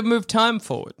good way to move time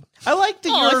forward. I like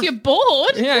that if you're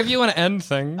bored. Yeah, if you want to end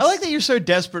things. I like that you're so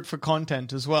desperate for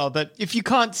content as well, that if you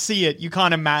can't see it, you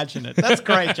can't imagine it. That's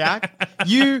great, Jack.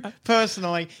 You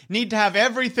personally need to have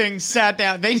everything sat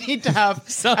down. They need to have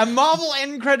a Marvel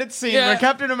end credit scene where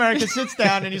Captain America sits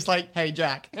down and he's like, "Hey,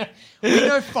 Jack, we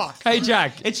know fuck. Hey,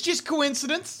 Jack. It's just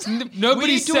coincidence. Nobody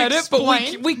We need to said it, but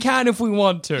explain." we can if we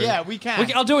want to. Yeah, we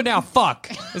can. I'll do it now. Fuck.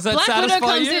 Does that Black Widow satisfy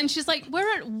comes you? in. She's like,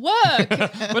 we're at work.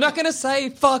 We're not going to say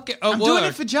fuck at I'm work. doing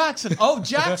it for Jackson. Oh,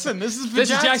 Jackson. This is for This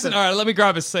Jackson. is Jackson. All right, let me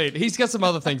grab a seat. He's got some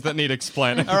other things that need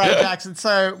explaining. All right, Jackson.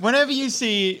 So whenever you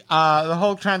see the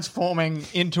Hulk transforming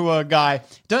into a guy,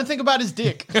 don't think about his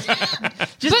dick. Just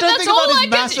don't that's think all about I his can-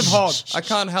 massive hog. I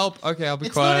can't help. Okay, I'll be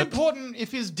It's not quiet. important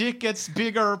if his dick gets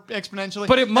bigger exponentially.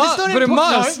 But it And it's must- not but it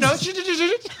important- must. No,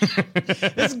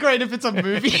 it's great if it's a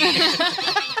movie.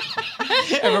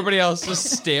 Everybody else just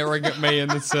staring at me in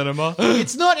the cinema.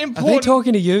 It's not Are they important.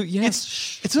 talking to you?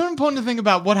 Yes. It's not important to think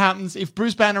about what happens if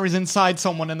Bruce Banner is inside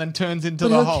someone and then turns into But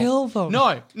the he'll Hulk. kill them.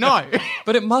 No.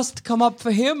 But it must come up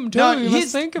for him too. No, you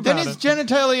must think about then his it.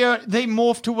 genitalia, they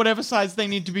morph to whatever size they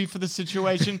need to be for the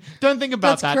situation. Don't think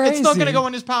about That's that. It's not going to crazy. go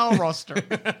on his power roster.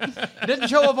 It doesn't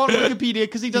show up on Wikipedia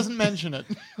because he doesn't mention it.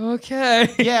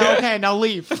 Okay. Yeah, okay, now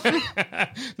leave.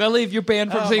 Now leave. You're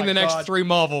banned from Oh seeing my the next God. 3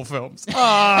 Marvel films.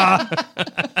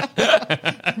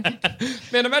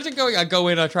 Man, imagine I go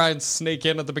in, I try and sneak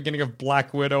in at the beginning of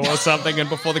Black Widow or something, and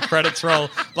before the credits roll,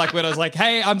 Black Widow's like,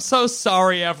 "Hey, I'm so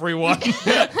sorry, everyone."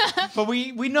 But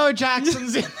we know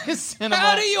Jackson's in this cinema.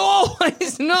 How do you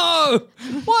always know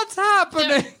what's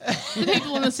happening? The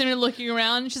people in the cinema looking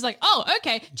around. And she's like, oh,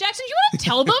 okay. Jackson, do you want to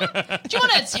tell them? Do you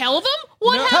want to tell them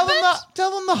what happened?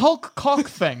 Tell them the Hulk cock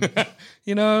thing.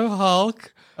 You know,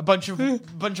 Hulk. A bunch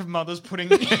of mothers putting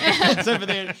hands over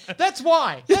there. That's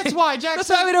why, Jackson. That's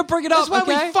why we don't bring it That's up.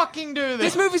 why okay? we fucking do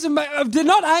this. These movies they're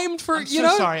not aimed for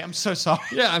I'm so sorry.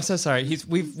 Yeah, I'm so sorry.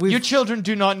 We've Your children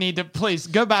do not need to. Please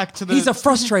go back to the. he's a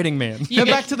frustrating man. Go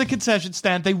back to the concession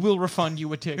stand. They will refund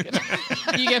you a ticket.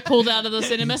 You get pulled out of the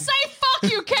cinema. Say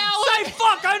fuck, you coward. Say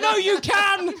fuck! I know you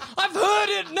can. I've heard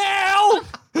it now.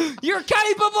 You're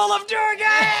capable of doing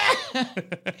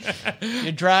it.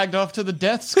 You're dragged off to the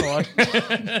death squad.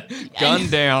 Gun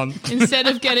down. Instead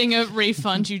of getting a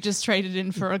refund, you just traded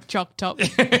in for a chalk top.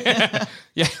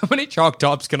 Yeah, how many chalk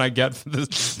tops can I get for the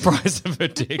price of a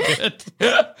ticket?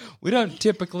 We don't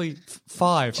typically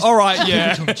 5. All right,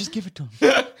 yeah. Just give it to him.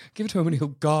 Give it to him and he'll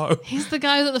go. He's the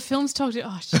guy that the films talk to.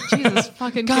 Oh, Jesus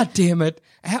fucking God damn it.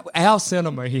 Our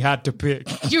cinema he had to pick.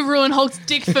 You ruined Hulk's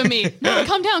dick for me. No,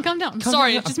 calm down. I'm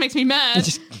sorry. down. It just makes me mad.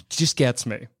 It just gets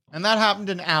me. And that happened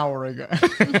an hour ago.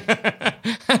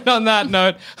 And on that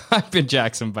note, I've been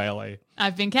Jackson Bailey.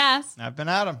 I've been Cass. I've been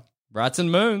Adam. Rats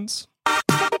and Moons.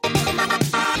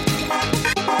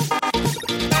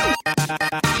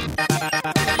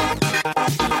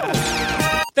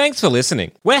 Thanks for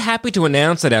listening. We're happy to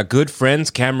announce that our good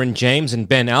friends Cameron James and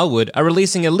Ben Elwood are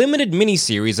releasing a limited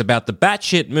mini-series about the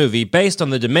batshit movie based on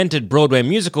the demented Broadway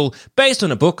musical based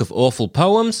on a book of awful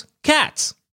poems,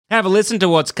 Cats. Have a listen to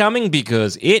what's coming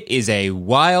because it is a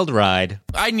wild ride.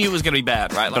 I knew it was going to be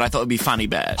bad, right? But I thought it would be funny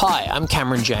bad. Hi, I'm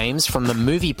Cameron James from the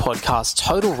movie podcast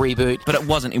Total Reboot. But it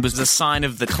wasn't. It was the sign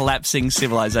of the collapsing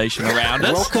civilization around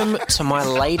us. Welcome to my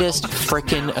latest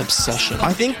frickin' obsession.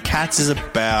 I think Cats is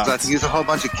about... So I think there's a whole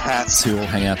bunch of cats who all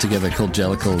hang out together called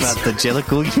Jellicles. About the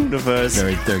Jellicle universe. They're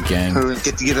a gang. Who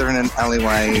get together in an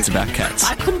alleyway. It's about cats.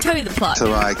 I couldn't tell you the plot. To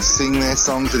like sing their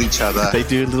songs at each other. They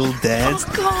do a little dance.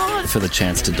 Oh, God. For the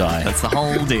chance to die. That's the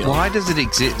whole deal. Why does it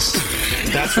exist?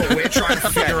 That's what we're trying to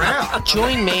figure out.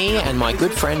 Join me and my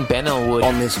good friend Ben Elwood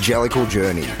on this Jellicle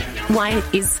journey. Why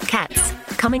is Cats?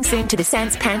 Coming soon to the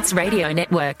Sans Pants Radio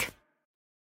Network.